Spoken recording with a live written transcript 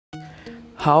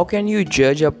How can you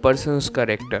judge a person's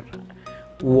character?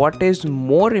 What is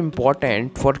more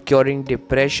important for curing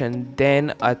depression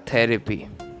than a therapy?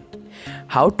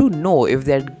 How to know if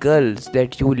that girls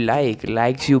that you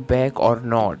likes you back or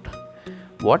not?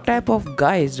 What type of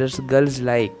guys does girls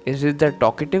like? Is it the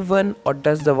talkative one or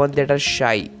does the one that are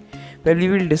shy? Well, we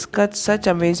will discuss such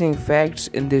amazing facts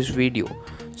in this video.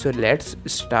 So let's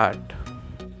start.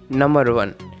 Number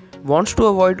 1. Wants to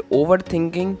avoid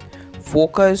overthinking?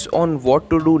 Focus on what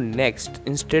to do next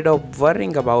instead of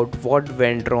worrying about what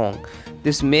went wrong.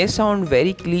 This may sound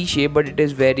very cliche, but it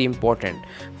is very important.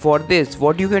 For this,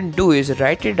 what you can do is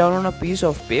write it down on a piece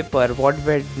of paper what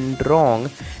went wrong,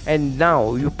 and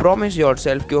now you promise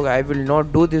yourself, okay, I will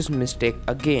not do this mistake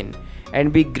again,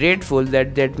 and be grateful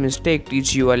that that mistake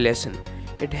teaches you a lesson.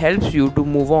 It helps you to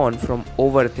move on from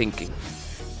overthinking.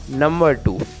 Number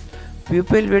 2.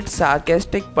 People with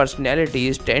sarcastic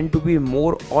personalities tend to be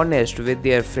more honest with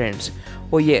their friends.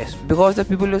 Oh yes, because the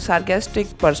people with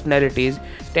sarcastic personalities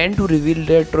tend to reveal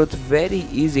their truth very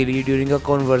easily during a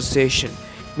conversation,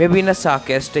 maybe in a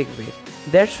sarcastic way.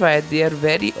 That's why they are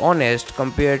very honest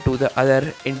compared to the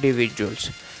other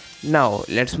individuals. Now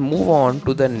let's move on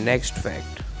to the next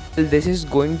fact. This is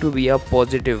going to be a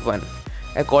positive one.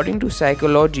 According to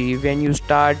psychology, when you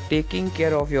start taking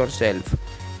care of yourself,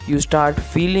 you start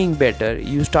feeling better,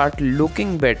 you start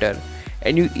looking better,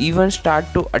 and you even start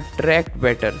to attract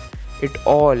better. It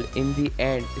all in the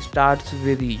end starts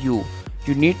with you.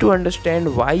 You need to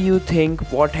understand why you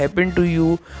think, what happened to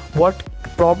you, what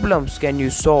problems can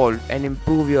you solve and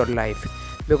improve your life,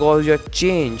 because your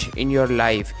change in your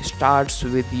life starts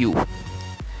with you.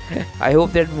 I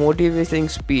hope that motivating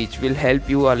speech will help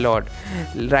you a lot.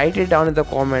 Write it down in the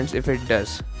comments if it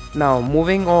does. Now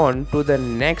moving on to the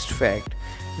next fact.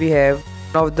 We have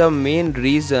one of the main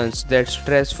reasons that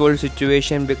stressful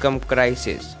situation become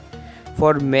crisis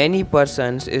for many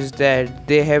persons is that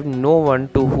they have no one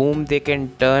to whom they can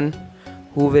turn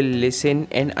who will listen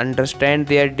and understand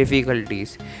their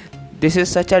difficulties. This is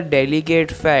such a delicate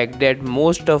fact that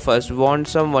most of us want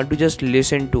someone to just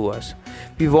listen to us.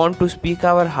 We want to speak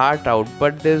our heart out,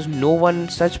 but there's no one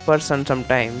such person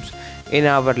sometimes in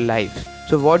our lives.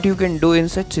 So what you can do in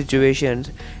such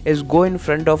situations is go in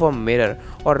front of a mirror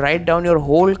or write down your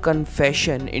whole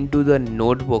confession into the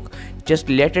notebook. Just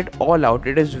let it all out.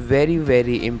 It is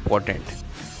very important.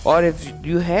 Or if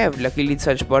you have luckily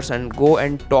such person, go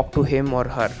and talk to him or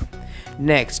her.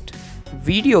 Next,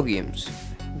 video games.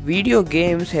 Video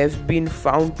games have been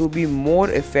found to be more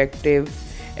effective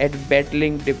at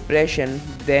battling depression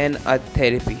than a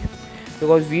therapy,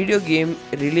 because video game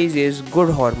releases good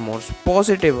hormones,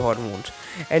 positive hormones,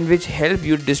 and which help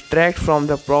you distract from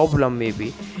the problem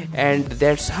maybe, and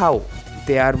that's how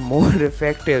they are more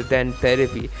effective than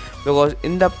therapy, because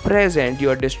in the present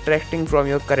you are distracting from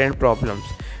your current problems,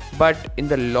 but in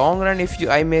the long run, if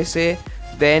you I may say,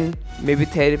 then maybe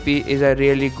therapy is a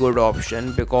really good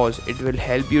option because it will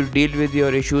help you deal with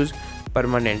your issues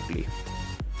permanently.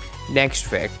 Next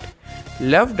fact.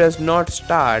 Love does not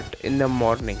start in the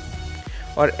morning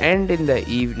or end in the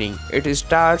evening. It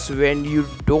starts when you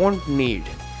don't need,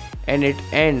 and it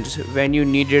ends when you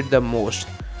need it the most.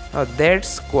 Now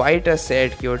that's quite a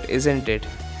sad quote, isn't it?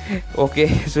 Okay,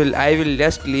 so I will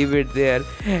just leave it there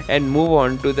and move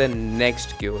on to the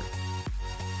next quote.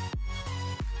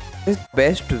 The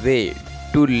best way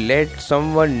to let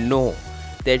someone know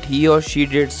that he or she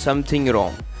did something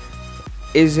wrong.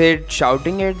 Is it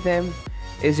shouting at them?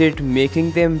 Is it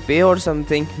making them pay or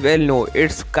something? Well, no,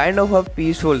 it's kind of a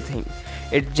peaceful thing.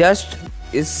 It just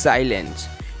is silence.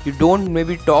 You don't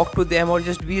maybe talk to them or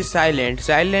just be silent.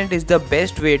 Silent is the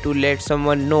best way to let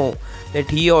someone know that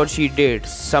he or she did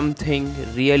something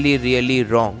really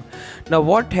wrong. Now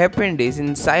what happened is,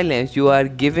 in silence you are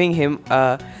giving him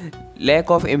a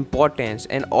lack of importance,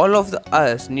 and all of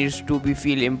us needs to be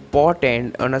feel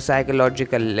important on a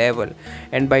psychological level,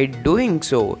 and by doing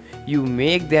so you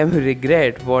make them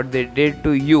regret what they did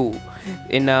to you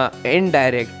in a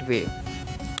indirect way.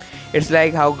 It's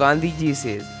like how Gandhiji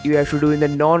says, you have to do in the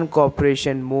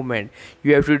non-cooperation movement,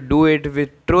 you have to do it with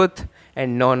truth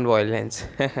and non-violence.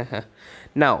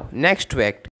 Now next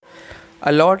fact.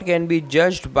 A lot can be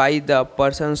judged by the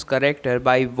person's character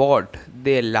by what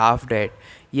they laughed at.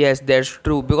 Yes, that's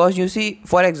true. Because you see,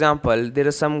 for example, there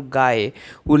is some guy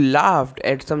who laughed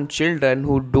at some children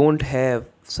who don't have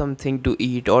something to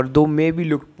eat, or though maybe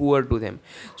look poor to them.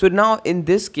 So now in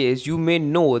this case, you may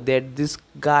know that this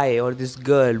guy or this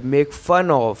girl make fun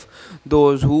of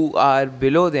those who are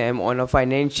below them on a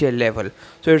financial level.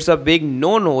 So it's a big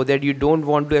no-no that you don't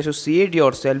want to associate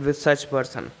yourself with such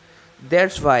person.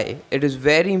 That's why it is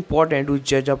very important to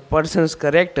judge a person's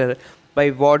character by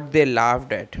what they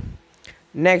laughed at.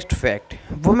 Next fact,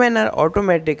 women are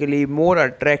automatically more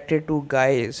attracted to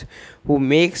guys who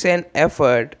makes an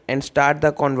effort and start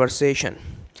the conversation,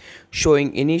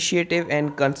 showing initiative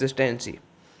and consistency.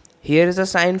 Here is a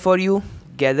sign for you.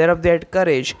 Gather up that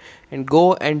courage and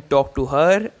go and talk to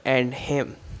her and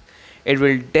him. It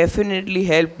will definitely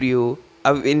help you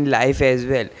in life as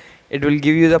well. It will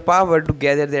give you the power to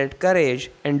gather that courage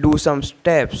and do some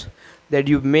steps that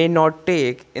you may not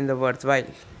take in the worthwhile.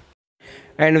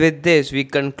 And with this, we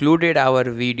concluded our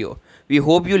video. We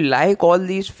hope you like all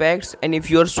these facts, and if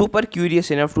you are super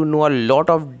curious enough to know a lot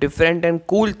of different and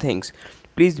cool things,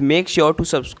 please make sure to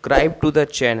subscribe to the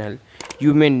channel.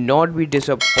 You may not be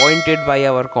disappointed by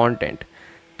our content.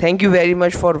 Thank you very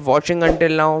much for watching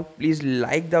until now. Please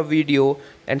like the video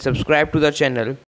and subscribe to the channel.